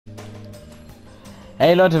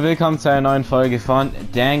Hey Leute, willkommen zu einer neuen Folge von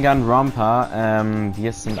Danganronpa.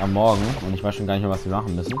 Wir sind am Morgen und ich weiß schon gar nicht mehr, was wir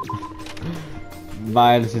machen müssen.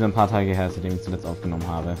 Weil es wieder ein paar Tage her ist, seitdem ich zuletzt aufgenommen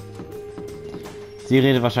habe. Sie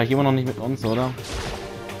redet wahrscheinlich immer noch nicht mit uns, oder?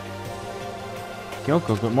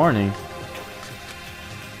 Kyoko, good morning.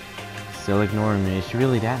 Still ignoring me. Is she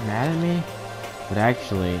really that mad at me? But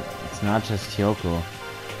actually, it's not just Kyoko.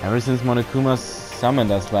 Ever since Monokuma summoned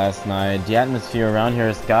us last night, the atmosphere around here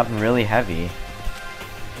has gotten really heavy.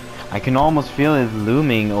 I can almost feel it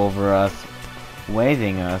looming over us,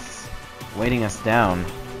 weighing us down.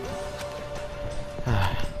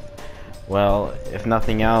 Well, if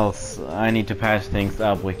nothing else, I need to patch things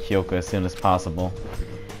up with Kyoko as soon as possible.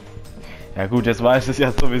 Ja gut, jetzt weiß ich es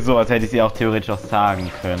ja sowieso, als hätte ich sie auch theoretisch auch sagen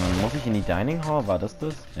können. Muss ich in die Dining Hall? War das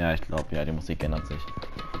das? Ja, ich glaube, ja, die Musik ändert sich.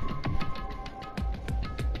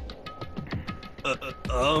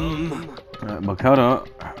 Makoto,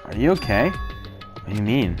 are you okay? What do you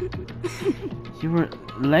mean? You were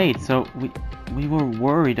late, so we were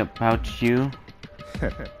worried about you.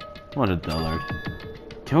 What a dullard.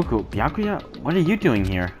 Kyoko, Byakuya, what are you doing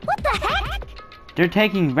here? What the heck? They're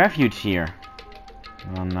taking refuge here.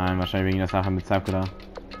 Oh nein, wahrscheinlich wegen der Sache mit Sakura.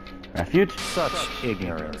 Refuge? Such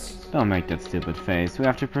ignorance. Don't make that stupid face. We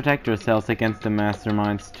have to protect ourselves against the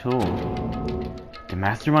mastermind's tool. The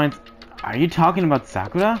masterminds? Are you talking about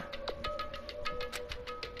Sakura?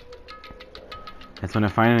 That's when I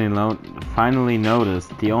finally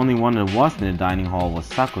noticed the only one that wasn't in the dining hall was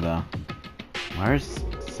Sakura. Where's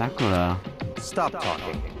Sakura? Stop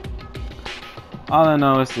talking. All I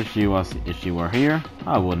know is if she were here,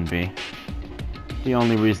 I wouldn't be. The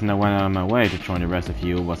only reason I went out of my way to join the rest of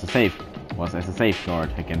you was as a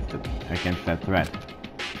safeguard against that threat.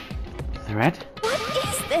 Threat? What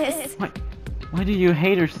is this? Why do you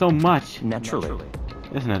hate her so much? Naturally.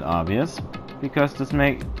 Isn't it obvious? Because this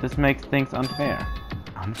makes things unfair.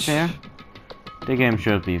 Unfair? The game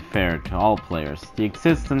should be fair to all players. The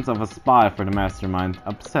existence of a spy for the mastermind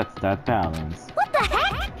upsets that balance. What the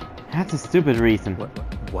heck? That's a stupid reason.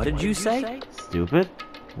 What did you say? Stupid?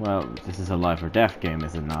 Well, this is a life or death game,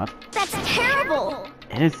 is it not? That's terrible!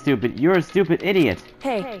 It is stupid. You're a stupid idiot.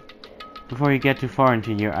 Hey. Before you get too far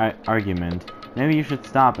into your argument, maybe you should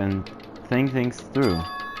stop and think things through.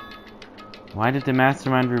 Why did the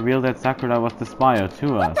mastermind reveal that Sakura was the spy to us?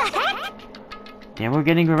 What the heck? Yeah, we're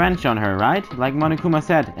getting revenge on her, right? Like Monokuma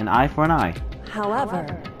said, an eye for an eye. However...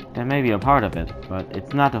 That may be a part of it, but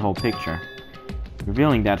it's not the whole picture.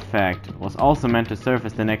 Revealing that fact was also meant to serve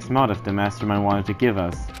as the next motive the mastermind wanted to give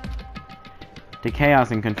us. The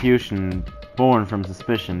chaos and confusion born from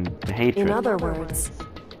suspicion, the hatred. In other words...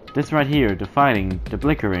 This right here, the fighting, the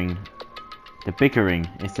bickering,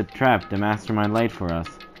 is the trap the mastermind laid for us.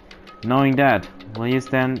 Knowing that, will you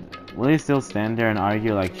still stand there and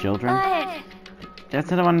argue like children? That's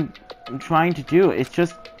not what I'm trying to do. It's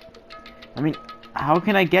just... I mean, how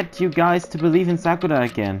can I get you guys to believe in Sakura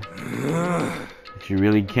again? If you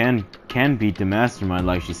really can beat the mastermind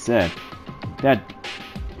like she said,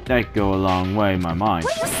 that'd go a long way in my mind.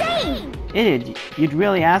 What are you saying? Idiot, you'd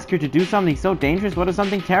really ask her to do something so dangerous? What if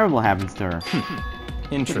something terrible happens to her?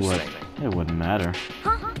 Interesting. It wouldn't matter.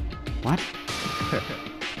 Huh? What?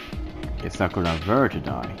 If Sakura were to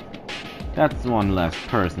die, that's one less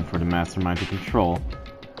person for the mastermind to control.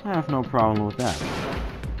 I have no problem with that.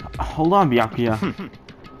 Hold on, Byakuya.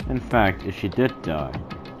 In fact, if she did die,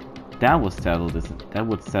 that would settle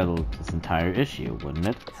this entire issue, wouldn't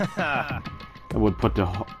it? It would put the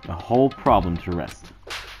whole problem to rest.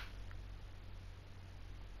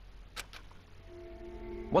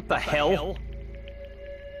 What the hell?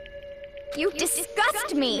 You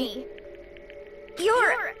disgust me!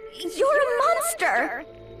 You're a monster!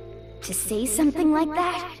 To say something like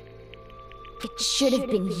that, it should have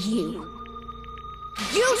been you.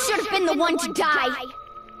 You should have been the one to die!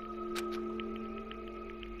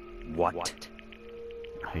 What?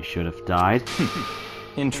 I should have died?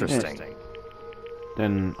 Interesting.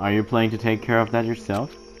 Then, are you planning to take care of that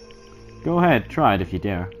yourself? Go ahead, try it if you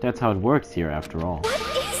dare. That's how it works here, after all. What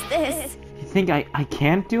is this? You think I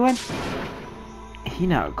can't do it?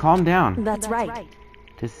 Hina, calm down. That's right.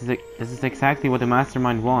 This is exactly what the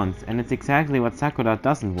mastermind wants, and it's exactly what Sakura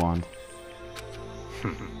doesn't want.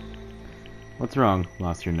 What's wrong?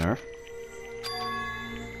 Lost your nerve?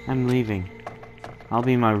 I'm leaving. I'll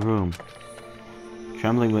be in my room.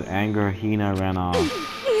 Trembling with anger, Hina ran off.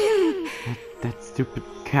 That stupid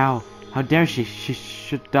cow. How dare she? She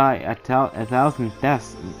should die a thousand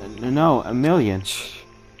deaths. No, a million.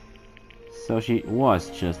 So she was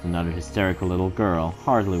just another hysterical little girl,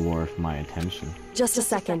 hardly worth my attention. Just a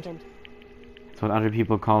second. It's what other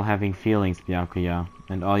people call having feelings, Byakuya,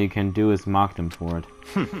 and all you can do is mock them for it.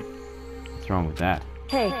 What's wrong with that?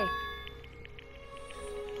 Hey.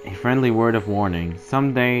 A friendly word of warning.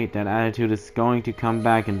 Someday that attitude is going to come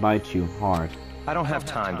back and bite you hard. I don't have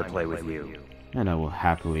time to play with you. And I will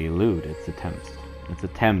happily elude its attempts.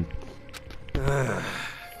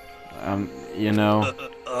 You know...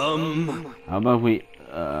 How about we,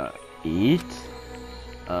 eat?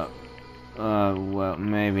 Well,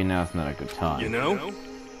 maybe now's not a good time. You know?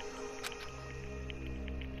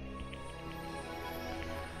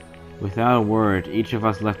 Without a word, each of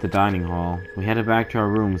us left the dining hall. We headed back to our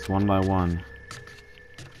rooms one by one.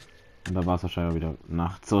 Und da war es wahrscheinlich wieder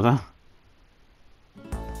nachts, oder?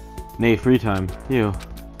 Nee, free time. Ew.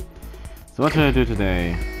 So what should I do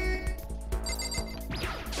today?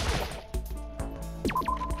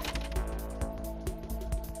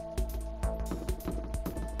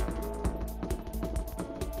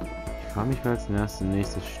 Ich frage mich, wer als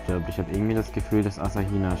nächstes stirbt. Ich habe irgendwie das Gefühl, dass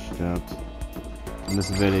Asahina stirbt. Und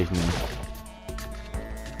das will ich nicht.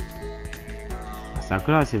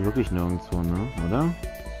 Sakura ist hier wirklich nirgendwo, ne? Oder?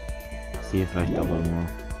 Ich sehe vielleicht aber nur.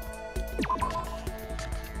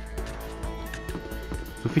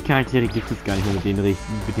 So viele Charaktere gibt es gar nicht mehr, mit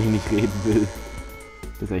denen ich reden will.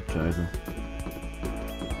 Das ist echt scheiße.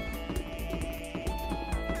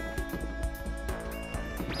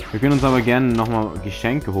 Wir können uns aber gerne nochmal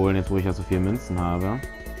Geschenke holen, jetzt wo ich ja so viele Münzen habe.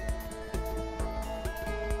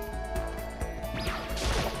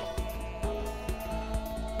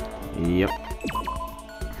 Yep.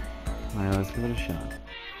 Naja, das würde schade.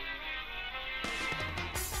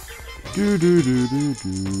 Auf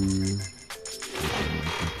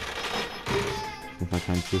jeden Fall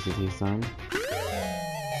kein zusätzlich sein.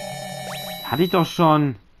 Hatte ich doch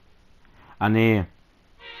schon. Ah, nee.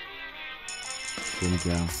 Stimmt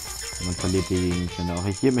ja. Man verliert die Gegenstände. Auch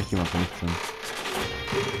hier möchte ich mal 15.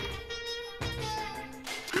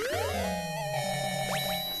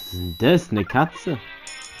 Was ist denn das? Eine Katze?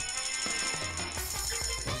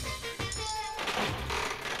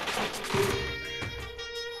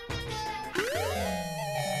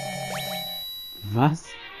 Was?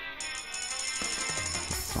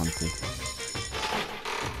 20.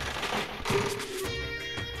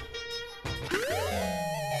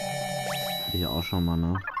 Hatte ich auch schon mal,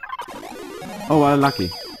 ne? Oh, war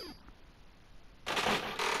lucky.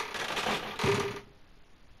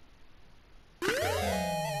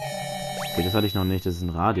 Okay, das hatte ich noch nicht. Das ist ein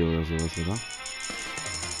Radio oder sowas, oder?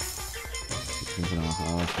 Das klingt wieder auch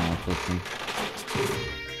aus. Mal trotzdem.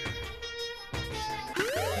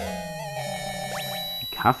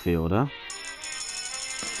 Kaffee, oder?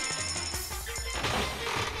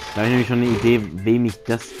 Da habe ich nämlich schon eine Idee, wem ich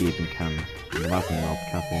das geben kann. Wo war es denn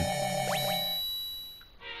überhaupt Kaffee?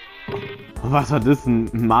 Was war das? Ein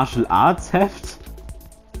Martial Arts Heft?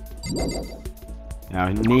 Ja,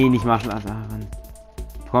 nee, nicht Martial Arts. Ah,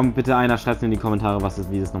 komm, bitte einer schreibt in die Kommentare,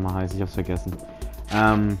 wie das nochmal heißt. Ich hab's vergessen.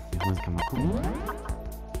 Ich muss mal gucken.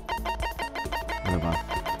 Oder was?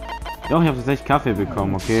 Doch, ich habe tatsächlich Kaffee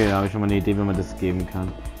bekommen. Okay, da habe ich schon mal eine Idee, wie man das geben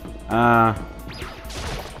kann. Das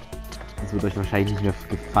wird euch wahrscheinlich nicht mehr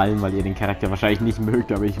gefallen, weil ihr den Charakter wahrscheinlich nicht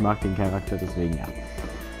mögt, aber ich mag den Charakter, deswegen ja.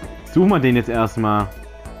 Suchen wir den jetzt erstmal.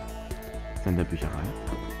 Ist in der Bücherei.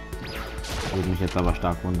 Würde mich jetzt aber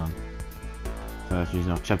stark wundern. Das ist natürlich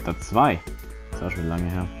noch Chapter 2. Das ist auch schon lange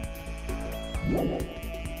her.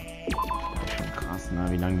 Schon krass, ne?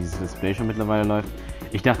 Wie lange dieses Display schon mittlerweile läuft.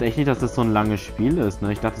 Ich dachte echt nicht, dass das so ein langes Spiel ist,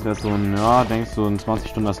 ne? Ich dachte, es wäre so ein, ja, denkst du, in 20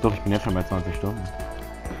 Stunden hast du durch. Ich bin jetzt schon bei 20 Stunden.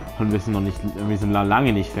 Und wir sind noch nicht, wir sind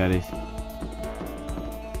lange nicht fertig.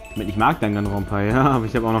 Ich mag Danganronpa, ja, aber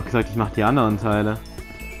ich habe auch noch gesagt, ich mache die anderen Teile.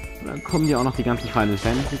 Und dann kommen ja auch noch die ganzen Final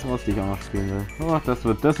Fantasies raus, die ich auch noch spielen will. Oh, das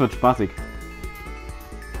wird spaßig.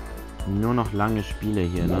 Nur noch lange Spiele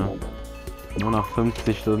hier, ne? Nur noch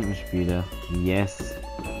 50 Stunden Spiele. Yes.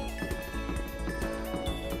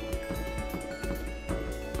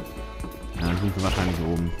 Ja, dann sind sie wahrscheinlich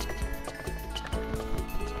oben.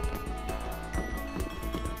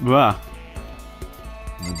 Uah.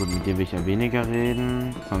 Na gut, mit dir will ich ja weniger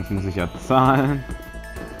reden. Sonst muss ich ja zahlen.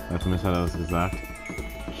 Ja, zumindest hat er das gesagt.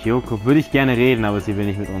 Kyoko würde ich gerne reden, aber sie will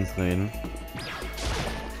nicht mit uns reden.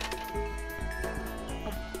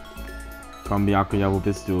 Komm, Byakuya, wo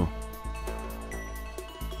bist du?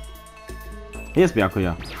 Hier ist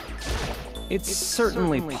Byakuya. It's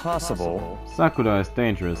certainly possible. Sakura is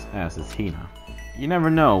dangerous, as is Hina. You never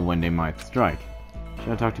know when they might strike.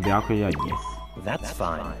 Should I talk to Byakuya? Yes. That's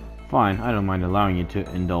fine. Fine, I don't mind allowing you to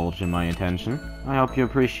indulge in my attention. I hope you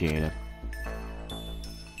appreciate it.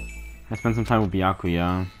 I spent some time with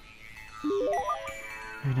Byakuya.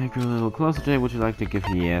 Can I go a little closer today? Would you like to give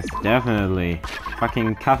me? Yes, definitely.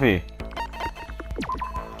 Fucking coffee.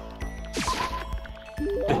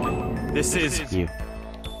 This is...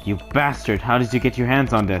 You bastard! How did you get your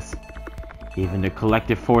hands on this? Even the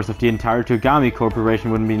collective force of the entire Togami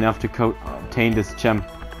Corporation wouldn't be enough to obtain this gem.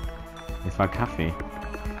 Es war Kaffee.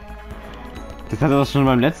 Das hat er doch schon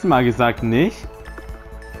beim letzten Mal gesagt, nicht?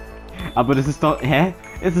 Aber das ist doch... Hä?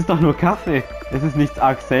 Es ist doch nur Kaffee. Es ist nichts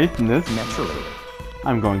arg Seltenes. Naturally.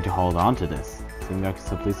 I'm going to hold on to this. Seeing that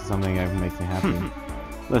so please do something that makes me happy.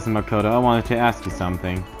 Listen, Makoto, I wanted to ask you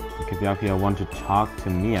something. What could Byakuya want to talk to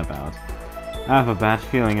me about? I have a bad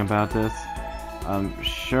feeling about this.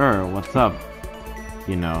 Sure, what's up?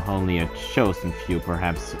 You know, only a chosen few,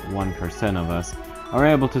 perhaps 1% of us, are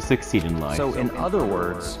able to succeed in life. So, in other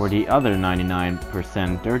words... For the other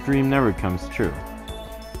 99%, their dream never comes true.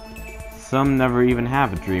 Some never even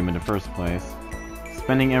have a dream in the first place.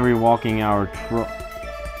 Spending every walking hour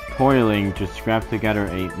toiling to scrap together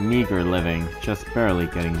a meager living, just barely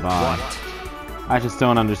getting by. What? I just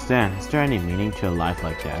don't understand. Is there any meaning to a life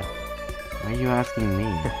like that? Why are you asking me?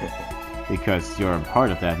 Because you're a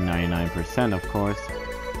part of that 99%, of course.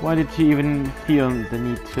 Why did you even feel the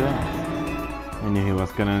need to ask? I knew he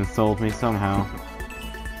was gonna insult me somehow.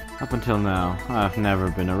 Up until now, I've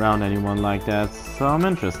never been around anyone like that, so I'm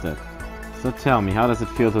interested. So tell me, how does it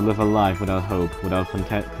feel to live a life without hope, without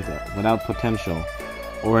potential,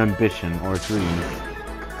 or ambition, or dreams?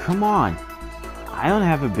 Come on! I don't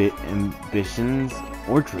have ambitions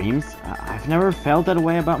or dreams. I've never felt that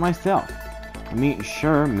way about myself. I mean,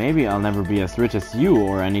 sure, maybe I'll never be as rich as you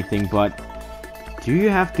or anything, but do you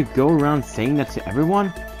have to go around saying that to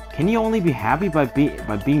everyone? Can you only be happy by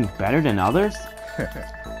being better than others?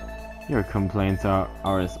 Your complaints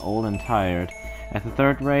are as old and tired as the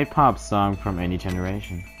third-rate pop song from any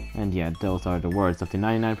generation. And yet, those are the words of the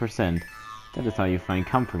 99%. That is how you find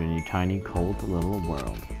comfort in your tiny, cold little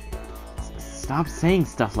world. Stop saying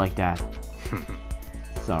stuff like that.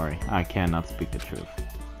 Sorry, I cannot speak the truth.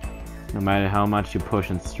 No matter how much you push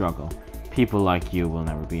and struggle, people like you will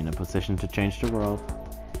never be in a position to change the world.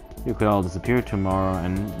 You could all disappear tomorrow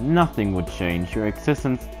and nothing would change. Your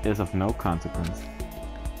existence is of no consequence.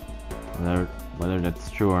 Whether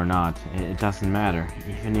that's true or not, it doesn't matter.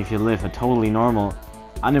 Even if you live a totally normal,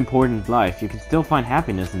 unimportant life, you can still find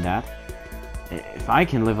happiness in that. If I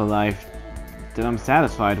can live a life that I'm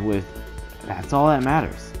satisfied with, that's all that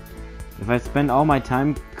matters. If I spend all my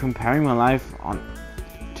time comparing my life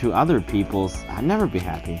to other people's, I'd never be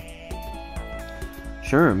happy.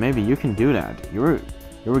 Sure, maybe you can do that. You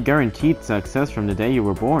were guaranteed success from the day you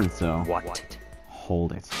were born, so... What?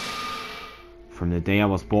 Hold it. From the day I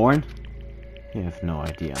was born? You have no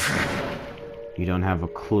idea. You don't have a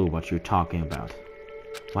clue what you're talking about.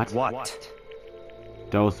 What?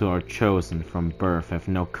 Those who are chosen from birth have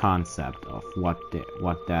no concept of what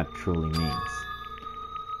that truly means.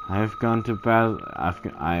 I have gone to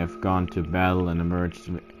battle and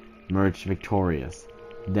emerged victorious.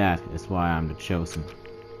 That is why I'm the chosen.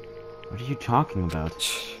 What are you talking about?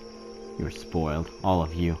 You're spoiled, all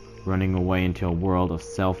of you, running away into a world of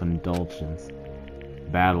self-indulgence.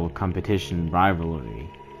 Battle, competition, rivalry.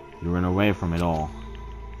 You run away from it all.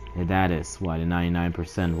 And that is why the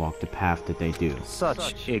 99% walk the path that they do.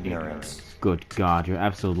 Such ignorance. Good God, your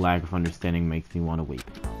absolute lack of understanding makes me want to weep.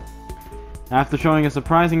 After showing a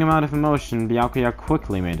surprising amount of emotion, Byakuya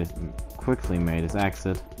quickly made his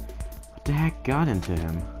exit. What the heck got into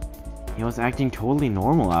him? He was acting totally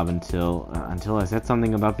normal up until I said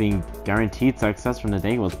something about being guaranteed success from the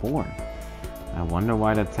day he was born. I wonder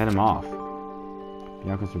why that set him off.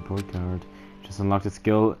 Byakuya's report card. Just unlocked the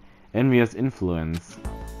skill Envious Influence.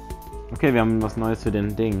 Okay, wir haben was Neues für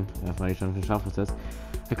den Ding. Das war ich schon geschafft, was das.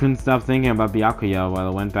 I couldn't stop thinking about Byakuya while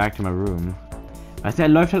I went back to my room. Weißt du, er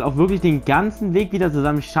läuft halt auch wirklich den ganzen Weg wieder zu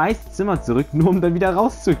seinem scheiß Zimmer zurück, nur um dann wieder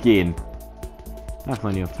rauszugehen. I have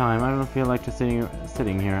plenty of time. I don't feel like just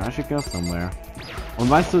sitting here. I should go somewhere. Und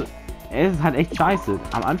weißt du, es ist halt echt scheiße.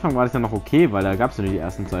 Am Anfang war das ja noch okay, weil da gab es nur die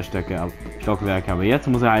ersten 2 Stockwerke. Aber jetzt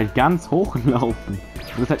muss er halt ganz hoch laufen.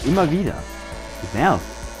 Und das halt immer wieder. Das nervt.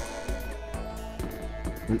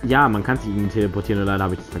 Und ja, man kann sich irgendwie teleportieren, und leider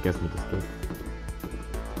habe ich das vergessen, wie das geht.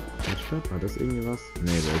 War das irgendwie was?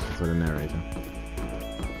 Nee, das war der Narrator.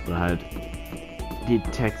 Oder halt die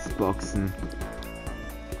Textboxen.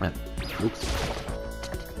 Ups.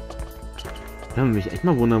 Ich würde mich echt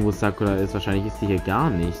mal wundern, wo Sakura ist. Wahrscheinlich ist sie hier gar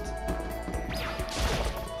nicht.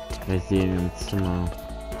 Ich sehe ihn im Zimmer.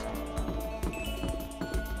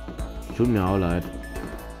 Tut mir auch leid.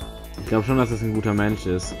 Ich glaube schon, dass es ein guter Mensch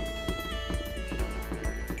ist.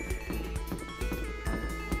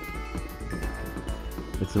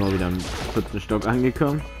 jetzt sind wir wieder im 4. Stock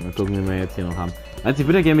angekommen. Mal gucken, wie wir jetzt hier noch haben. Also sie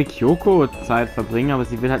würde ja gerne mit Kyoko Zeit verbringen, aber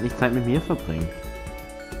sie will halt nicht Zeit mit mir verbringen.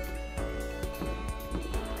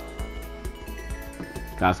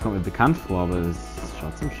 Klar, es kommt mir bekannt vor, aber es ist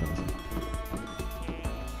trotzdem scheiße.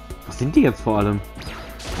 Was sind die jetzt vor allem?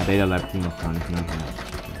 Ah, Data Lab ging noch gar nicht mehr.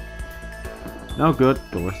 No good,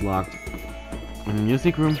 door's locked. Im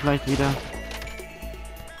Music Room vielleicht wieder.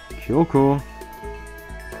 Kyoko.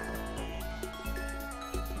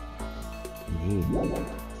 Nee.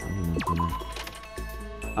 Was haben die noch drin?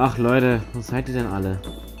 Ach Leute, wo seid ihr denn alle?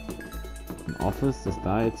 Im Office? Ist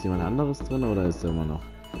da jetzt jemand anderes drin oder ist da immer noch?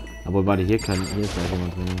 Aber warte, hier ist gleich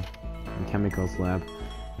jemand drin. Im Chemicals Lab.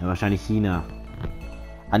 Ja, wahrscheinlich China.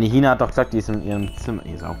 Anni Hina hat doch gesagt, die ist in ihrem Zimmer.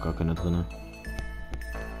 Hier ist auch gar keine drin.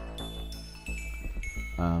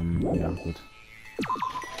 Ja, gut.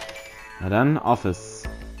 Na dann, Office.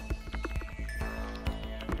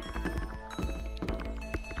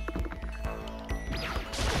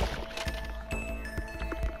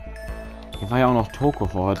 Hier war ja auch noch Toko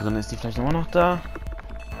vorher drin. Ist die vielleicht immer noch da?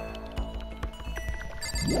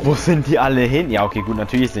 Wo sind die alle hin? Ja, okay, gut,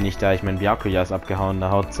 natürlich ist sie nicht da. Ich meine, Byakuya ist abgehauen,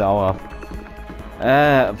 da haut sie auch ab.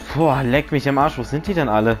 Boah, leck mich am Arsch. Wo sind die denn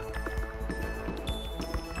alle?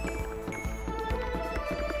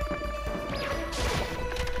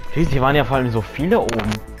 Hier waren ja vor allem so viele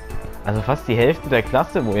oben. Also fast die Hälfte der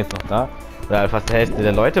Klasse, wo jetzt noch da. Oder fast die Hälfte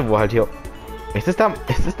der Leute, wo halt hier. Ist es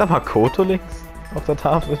da Makoto links auf der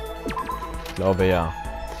Tafel? Ich glaube ja.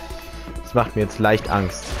 Das macht mir jetzt leicht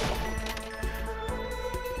Angst.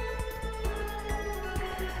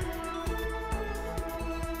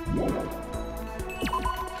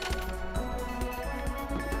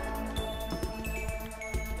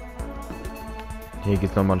 Hier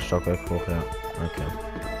geht's nochmal ein Stockwerk hoch, ja. Okay.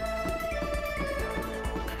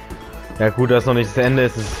 Ja gut, dass noch nicht das Ende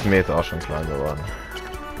ist, ist mir jetzt auch schon klar geworden.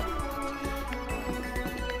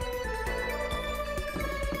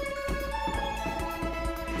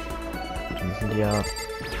 Die müssen die ja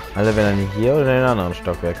alle, wenn dann hier oder in den anderen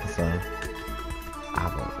Stockwerken sein.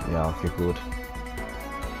 Aber, ja, okay, gut.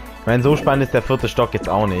 Ich meine, so spannend ist der 4. Stock jetzt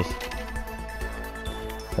auch nicht.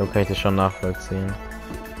 So kann ich das schon nachvollziehen.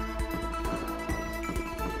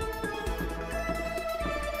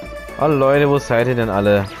 Oh Leute, wo seid ihr denn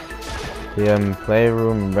alle? Hier im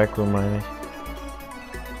Playroom, im Backroom meine ich.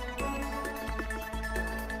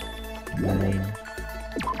 Nein.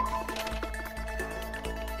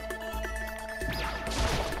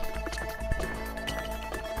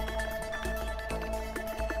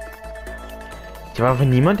 Ich habe einfach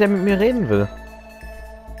niemand, der mit mir reden will.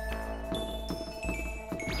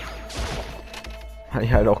 Weil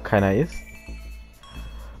hier halt auch keiner ist.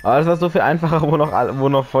 Aber das war so viel einfacher, wo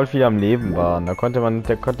noch voll viel am Leben waren. Da konnte man mit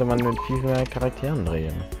viel mehr Charakteren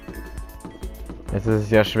reden. Jetzt ist es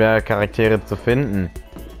ja schwer, Charaktere zu finden.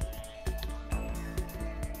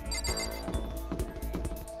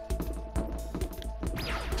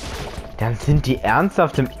 Dann sind die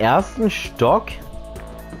ernsthaft im 1. Stock?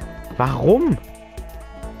 Warum?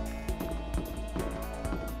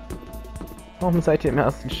 Warum seid ihr im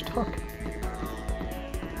 1. Stock?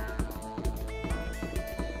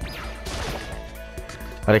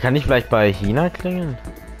 Warte, kann ich vielleicht bei China klingeln?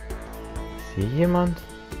 Ist hier jemand?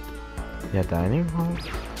 Ja, Dining Hall?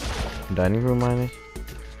 Dining Room meine ich.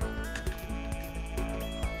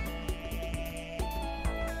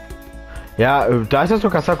 Ja, da ist das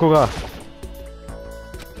sogar Sakura.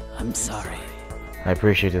 I'm sorry. I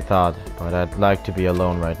appreciate the thought, but I'd like to be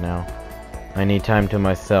alone right now. I need time to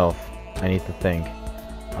myself. I need to think.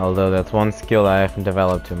 Although that's one skill I haven't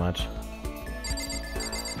developed too much.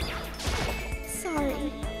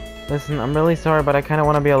 Listen, I'm really sorry, but I kind of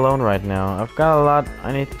want to be alone right now. I've got a lot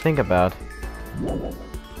I need to think about.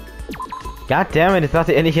 Goddammit, ich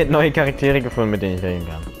dachte endlich, ich hätte neue Charaktere gefunden, mit denen ich reden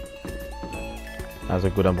kann. Also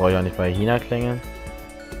gut, dann brauche ich auch nicht bei China klingeln.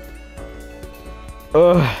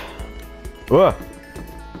 When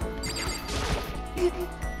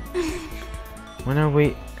are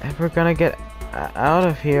we ever gonna get out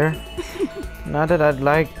of here? Not that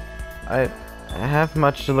I have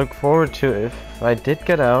much to look forward to if I did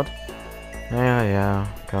get out. Ja,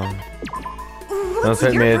 komm. Sonst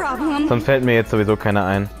fällt mir jetzt sowieso keiner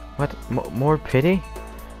ein. What? More pity?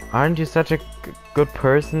 Aren't you such a good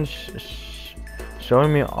person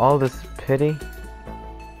showing me all this pity?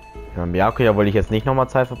 Ja, mit Byakuya wollte ich jetzt nicht nochmal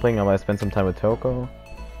Zeit verbringen, aber I spent some time with Toko.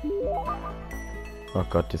 Oh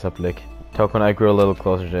Gott, dieser Blick. Toko and I grew a little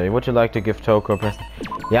closer today. Would you like to give Toko a present?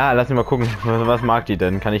 Ja, lass mich mal gucken, was mag die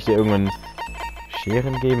denn? Kann ich dir irgendwann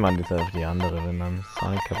Scheren geben? Mann, das ist auf die andere, wenn dann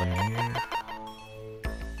Sonic Cabernet.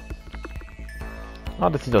 Ah,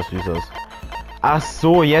 das sieht doch süß aus. Ach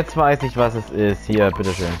so, jetzt weiß ich, was es ist. Hier,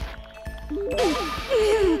 bitteschön.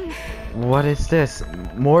 What is this?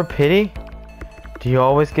 More pity? Do you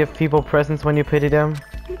always give people presents when you pity them?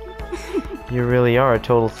 You really are a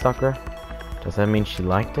total sucker. Does that mean she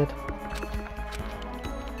liked it?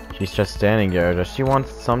 She's just standing there. Does she want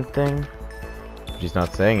something? She's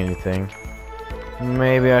not saying anything.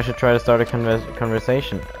 Maybe I should try to start a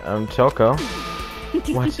conversation. Toko?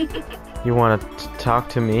 What? You want to talk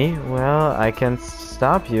to me? Well, I can't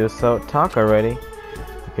stop you, so talk already.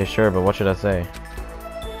 Okay, sure, but what should I say?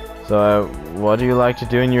 So, what do you like to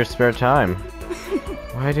do in your spare time?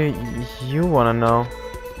 Why do you want to know?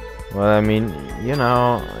 Well, I mean, you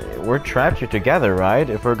know, we're trapped here together, right?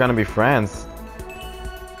 If we're gonna be friends,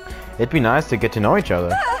 it'd be nice to get to know each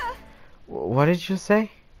other. What did you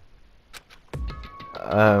say?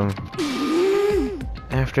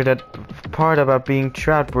 After that part about being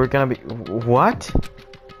trapped, we're gonna be... What?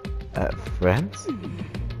 Friends?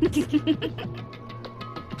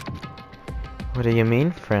 What do you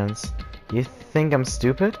mean, friends? You think I'm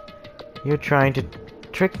stupid? You're trying to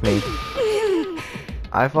trick me.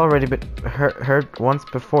 I've already been hurt once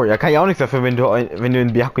before. Ja, kann ich auch nichts dafür, wenn du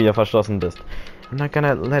in Byakuya verschlossen bist. I'm not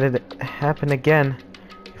gonna let it happen again.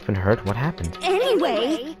 You've been hurt? What happened?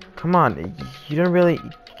 Anyway. Come on, you don't really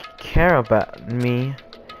care about me.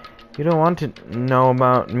 You don't want to know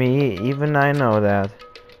about me, even I know that.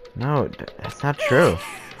 No, that's not true.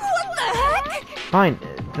 What the heck? Fine,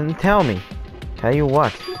 then tell me. Tell you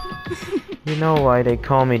what? You know why they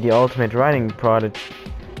call me the ultimate writing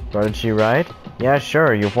prodigy, right? Yeah,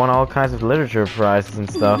 sure, you've won all kinds of literature prizes and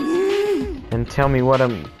stuff. And tell me what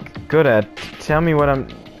I'm good at. Tell me what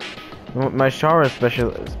my genre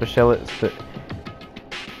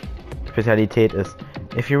specialität is.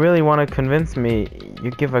 If you really want to convince me,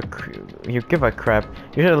 you give a crap.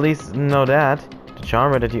 You should at least know that. The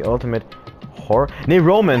genre that the ultimate horror... Nee,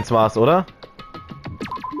 Romance war's, oder?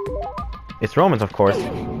 It's romance, of course.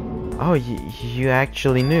 Oh, you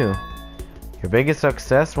actually knew. Your biggest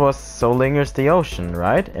success was So Lingers the Ocean,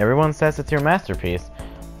 right? Everyone says it's your masterpiece.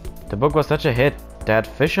 The book was such a hit that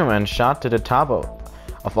fishermen shot to the top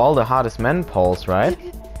of all the hottest men polls, right?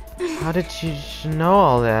 How did you know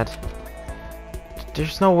all that?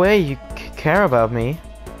 There's no way you care about me.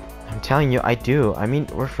 I'm telling you, I do. I mean,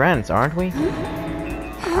 we're friends, aren't we?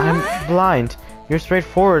 I'm blind. Your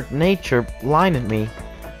straightforward nature blinded me.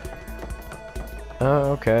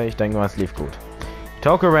 Okay, ich denke mal, es lief gut.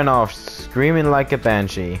 Toko ran off, screaming like a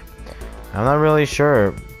banshee. I'm not really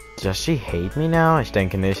sure. Does she hate me now? Ich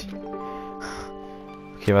denke nicht.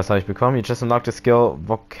 Okay, was habe ich bekommen? You just unlocked the skill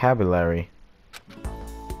Vocabulary.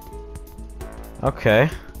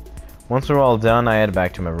 Okay. Once we're all done, I head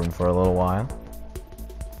back to my room for a little while.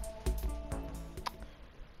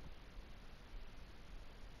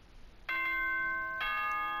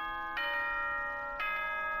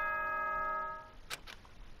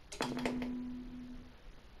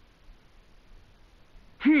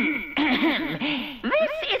 This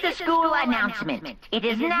is a school announcement. It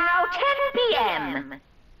is now 10 p.m.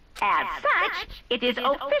 As such, it is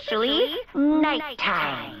officially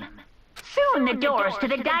nighttime. Soon the doors to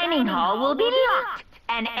the dining hall will be locked,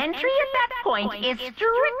 and entry at that point is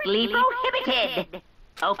strictly prohibited.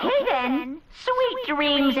 Okay then, sweet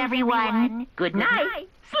dreams everyone. Good night,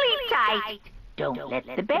 sleep tight. Don't let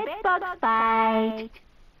the bed bugs bite.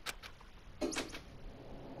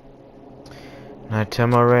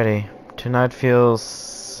 Nighttime already. Tonight feels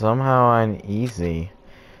somehow uneasy.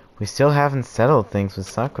 We still haven't settled things with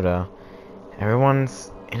Sakura.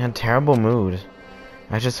 Everyone's in a terrible mood.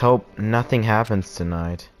 I just hope nothing happens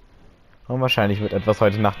tonight. Und wahrscheinlich wird etwas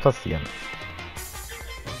heute Nacht passieren.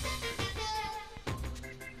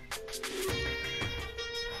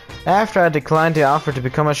 After I declined the offer to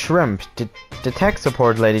become a shrimp, the tech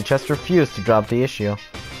support lady just refused to drop the issue.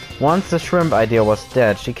 Once the shrimp idea was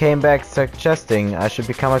dead, she came back suggesting I should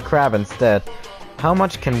become a crab instead. How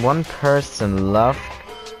much can one person love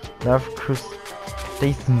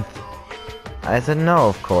crustaceans? I said no,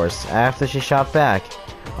 of course, after she shot back.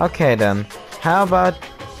 Okay then, how about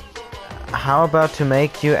to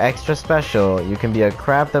make you extra special? You can be a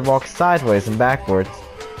crab that walks sideways and backwards.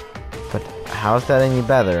 But how's that any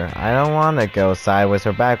better? I don't want to go sideways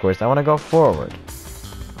or backwards, I want to go forward.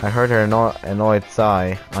 I heard her annoyed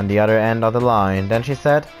sigh on the other end of the line. Then she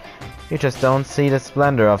said, "You just don't see the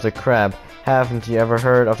splendor of the crab. Haven't you ever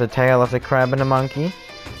heard of the tale of the crab and the monkey?"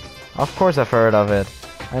 Of course I've heard of it.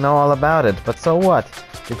 I know all about it, but so what?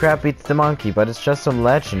 The crab beats the monkey, but it's just some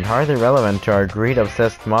legend, hardly relevant to our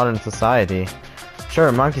greed-obsessed modern society.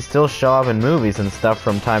 Sure, monkeys still show up in movies and stuff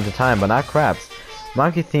from time to time, but not crabs.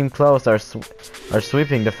 Monkey-themed clothes are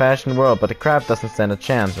sweeping the fashion world, but the crab doesn't stand a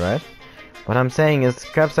chance, right? What I'm saying is,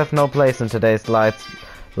 crabs have no place in today's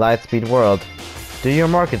lightspeed world. Do your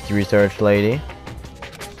market research, lady.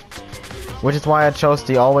 Which is why I chose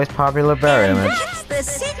the always popular bear And image. that's the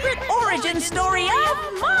secret origin story of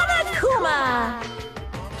Monokuma!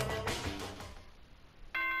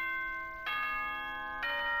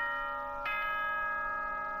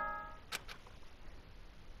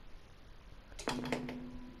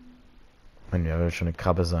 Mann, ja, will schon eine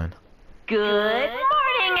Krabbe sein. Good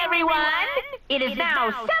morning, everyone! It is now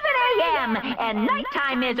 7 a.m. and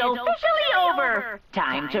nighttime is officially over.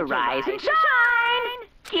 Time to rise and shine!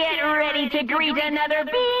 Get ready to greet another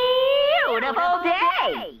beautiful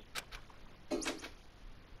day!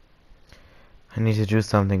 I need to do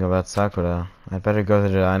something about Sakura. I'd better go to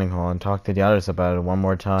the dining hall and talk to the others about it one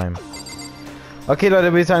more time. Okay,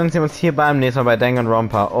 Leute, wir sehen uns hier beim nächsten Mal bei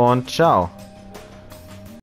Danganronpa und ciao!